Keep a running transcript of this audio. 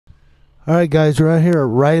All right, guys, we're out here at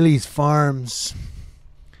Riley's Farms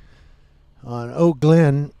on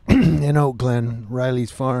Glen, in Glen,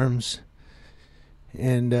 Riley's Farms.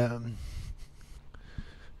 And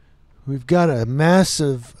we've got a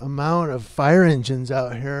massive amount of fire engines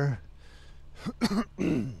out here.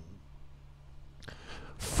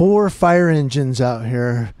 4 fire engines out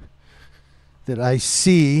here that I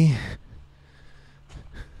see.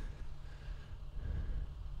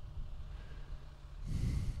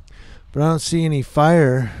 But I don't see any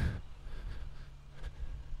fire.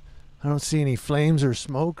 I don't see any flames or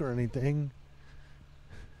smoke or anything.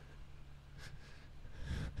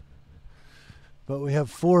 But we have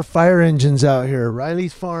 4 fire engines out here.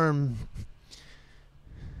 Riley's Farm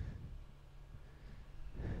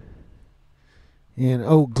in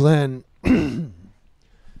Oak Glen. We're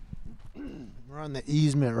on the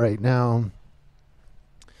easement right now.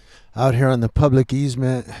 Out here on the public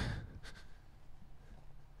easement.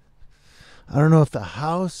 I don't know if the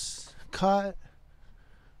house caught.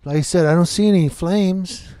 Like I said, I don't see any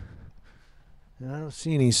flames. And I don't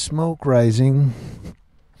see any smoke rising.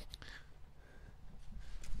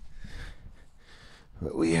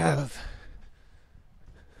 But we have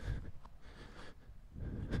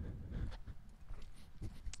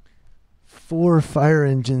four fire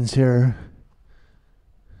engines here.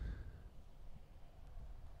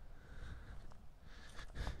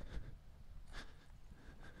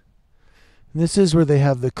 This is where they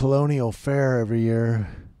have the Colonial Fair every year.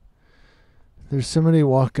 There's somebody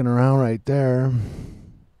walking around right there.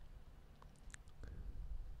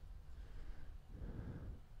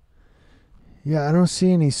 Yeah, I don't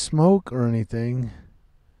see any smoke or anything.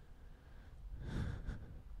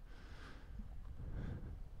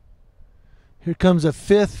 Here comes a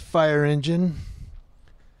 5th fire engine.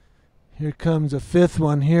 Here comes a 5th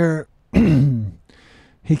one here.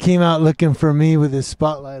 He came out looking for me with his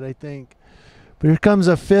spotlight, I think. But here comes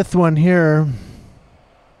a 5th one here.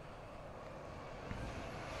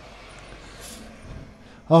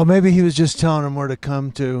 Oh, maybe he was just telling them where to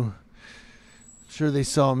come to. I'm sure they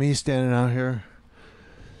saw me standing out here.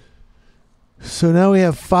 So now we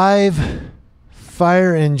have 5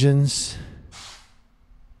 fire engines.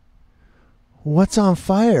 What's on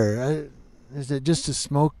fire? Is it just a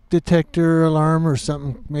smoke detector alarm or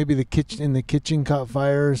something? Maybe the kitchen caught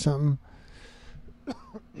fire or something.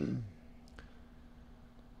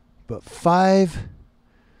 But 5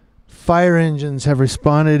 fire engines have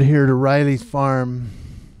responded here to Riley's Farm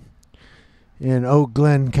in Oak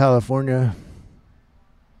Glen, California.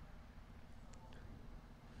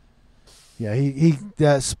 Yeah, he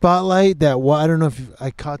that spotlight, I don't know if I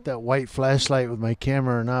caught that white flashlight with my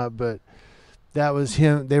camera or not, but that was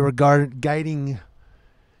him. They were guiding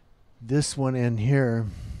this one in here,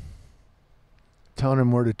 telling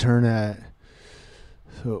him where to turn at.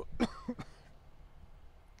 So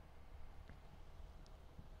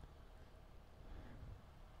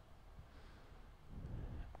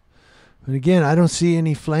but again, I don't see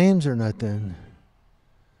any flames or nothing.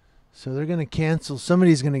 So they're going to cancel.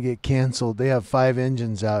 Somebody's going to get canceled. They have 5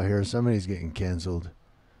 engines out here. Somebody's getting canceled.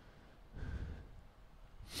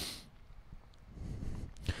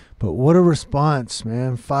 But what a response,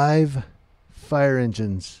 man. 5 fire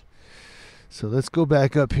engines. So let's go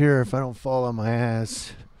back up here if I don't fall on my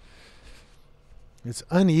ass. It's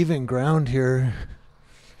uneven ground here.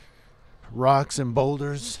 Rocks and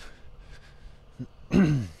boulders.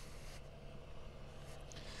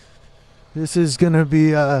 This is going to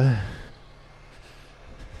be a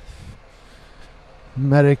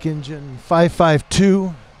medic engine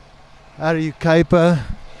 552 out of Ukaipa.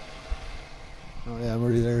 Oh yeah, I'm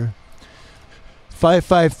already there.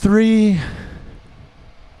 553.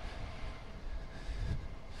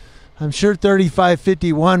 I'm sure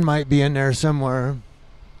 3551 might be in there somewhere.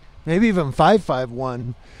 Maybe even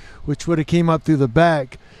 551, which would have came up through the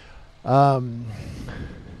back.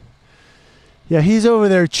 Yeah, he's over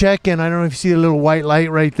there checking. I don't know if you see a little white light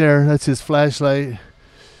right there. That's his flashlight.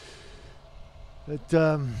 But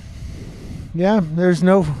yeah, there's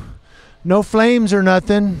no flames or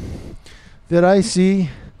nothing that I see.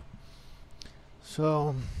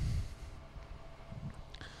 So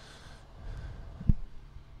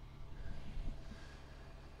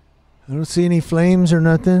I don't see any flames or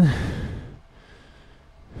nothing.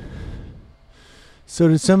 So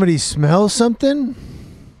did somebody smell something?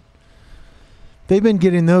 They've been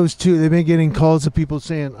getting those too. They've been getting calls of people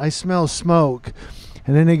saying, I smell smoke.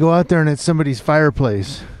 And then they go out there and it's somebody's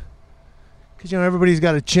fireplace. Because, everybody's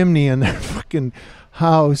got a chimney in their fucking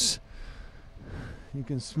house. You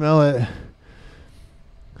can smell it.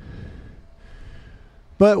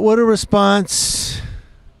 But what a response.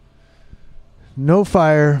 No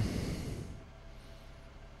fire.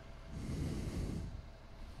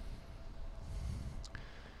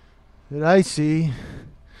 that I see.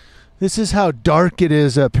 This is how dark it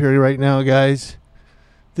is up here right now, guys.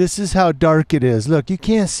 This is how dark it is. Look, you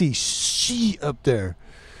can't see shit up there.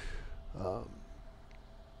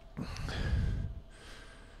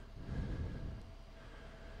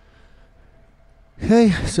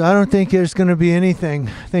 Okay, so I don't think there's going to be anything.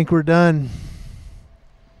 I think we're done.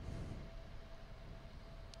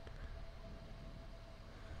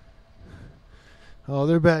 Oh,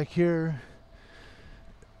 they're back here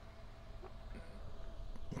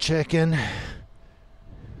checking.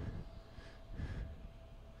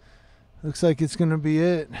 Looks like it's going to be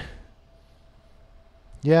it.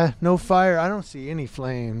 Yeah, no fire. I don't see any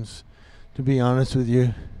flames, to be honest with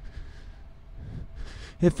you.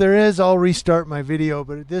 If there is, I'll restart my video,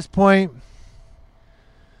 but at this point,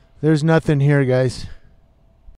 there's nothing here, guys.